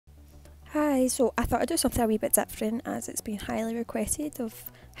Hi, so I thought I'd do something a wee bit different as it's been highly requested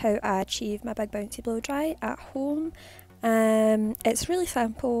of how I achieve my big bouncy blow dry at home. It's really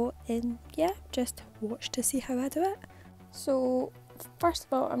simple and yeah, just watch to see how I do it. So first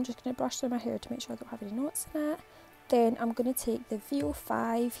of all, I'm just going to brush through my hair to make sure I don't have any knots in it. Then I'm going to take the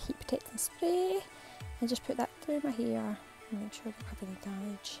VO5 heat protecting spray and just put that through my hair and make sure I don't have any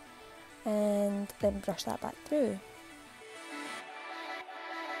damage, and then brush that back through.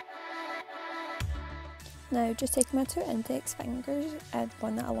 Now just taking my two index fingers and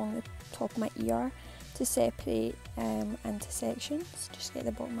run that along the top of my ear to separate into sections. Just get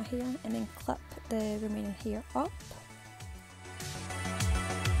the bottom of my hair and then clip the remaining hair up.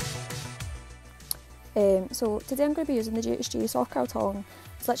 So today I'm going to be using the GHG Soft Curl Tong.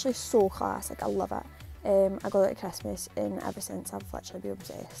 It's literally so classic, I love it. I got it at Christmas and ever since I've literally been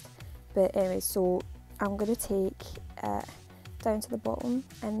obsessed. But anyway, so I'm going to take it down to the bottom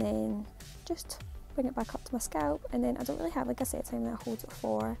and then just bring it back up to my scalp, and then I don't really have like a set time that I hold it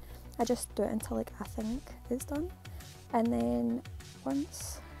for. I just do it until like I think it's done, and then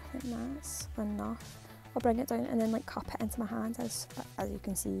once I think that's enough, I'll bring it down and then like cup it into my hand as you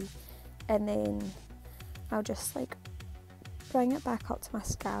can see, and then I'll just like bring it back up to my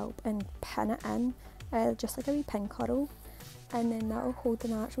scalp and pin it in, just like a wee pin curl, and then that'll hold the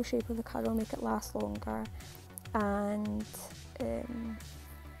natural shape of the curl, make it last longer, and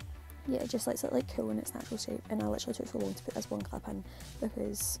yeah, it just lets it like cool in its natural shape. And I literally took so long to put this one clip in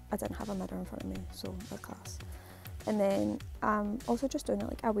because I didn't have a mirror in front of me, so that's class. And then I'm also just doing it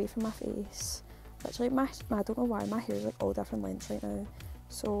like away from my face. Literally, I don't know why my hair is like all different lengths right now,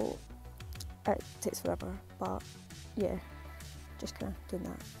 so it takes forever. But yeah, just kind of doing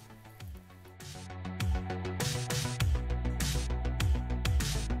that.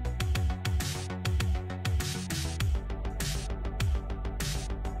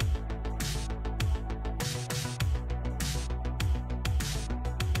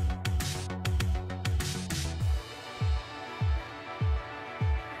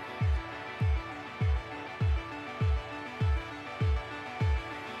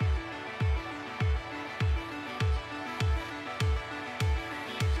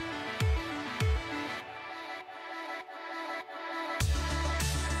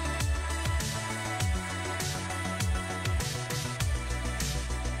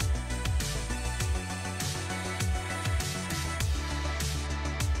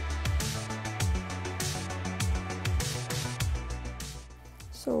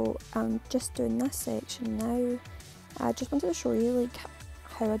 So I'm just doing this section now. I just wanted to show you like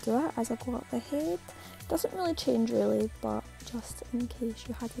how I do it as I go up the head. It doesn't really change really, but just in case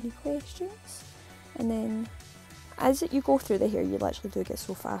you had any questions. And then as you go through the hair, you literally do get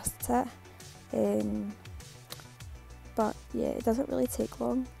so fast at it. But yeah, it doesn't really take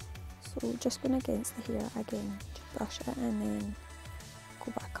long. So just going against the hair again, just brush it and then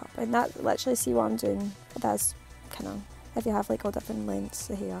go back up. And that literally, see what I'm doing, that's kind of, if you have like all different lengths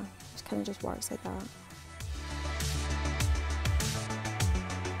of hair, it kind of just works like that.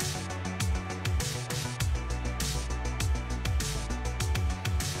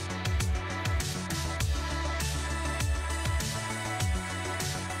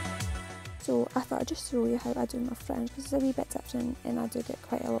 So I thought I'd just show you how I do my fringe because it's a wee bit different and I do get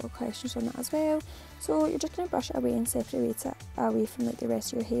quite a lot of questions on that as well. So you're just going to brush it away and separate it away from like the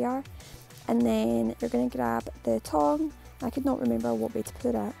rest of your hair, and then you're going to grab the tong. I could not remember what way to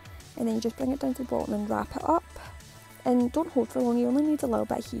put it, and then you just bring it down to the bottom and wrap it up, and don't hold for long, you only need a little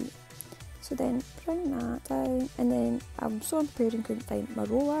bit of heat. So then bring that down, and then I'm so unprepared and couldn't find my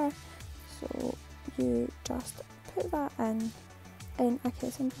roller, so you just put that in, and I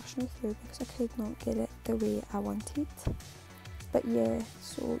kept on brushing it through because I could not get it the way I wanted. But yeah,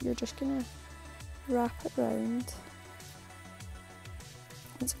 so you're just gonna wrap it round.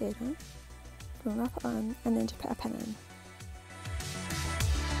 Let's get it. Wrap it on and then just put a pin in.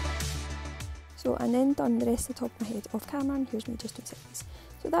 So and then done the rest of the top of my head off camera, and here's me just doing seconds.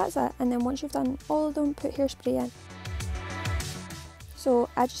 So that's it, and then once you've done all of them, put hairspray in. So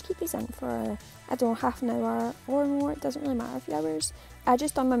I just keep these in for, I don't know, half an hour or more, it doesn't really matter, a few hours. I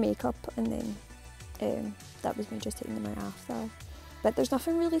just done my makeup and then that was me just taking them out after. But there's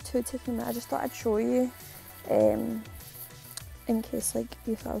nothing really to taking them out, I just thought I'd show you in case like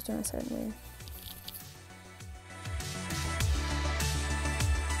you thought I was doing a certain way.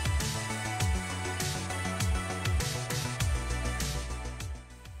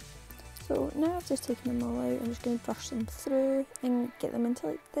 So now I've just taken them all out, I'm just going to brush them through and get them into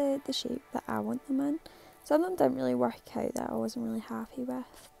like the shape that I want them in. Some of them didn't really work out that I wasn't really happy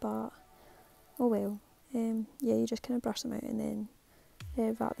with, but oh well. Yeah, you just kind of brush them out and then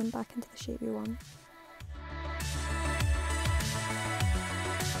rather than back into the shapy one.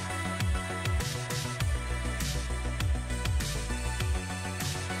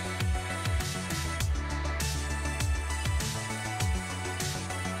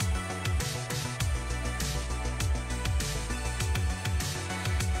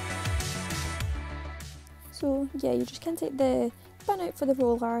 So yeah, you just can take the bun out for the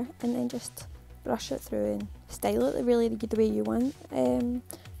roller and then just brush it through and style it really the way you want. You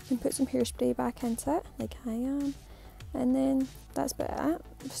can put some hairspray back into it like I am, and then that's about it.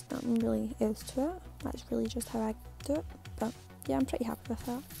 There's nothing really else to it. That's really just how I do it, but yeah, I'm pretty happy with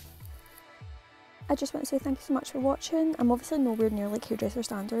that. I just want to say thank you so much for watching. I'm obviously nowhere near like hairdresser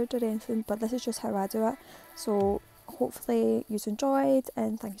standard or anything, but this is just how I do it. So hopefully you've enjoyed,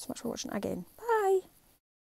 and thank you so much for watching again.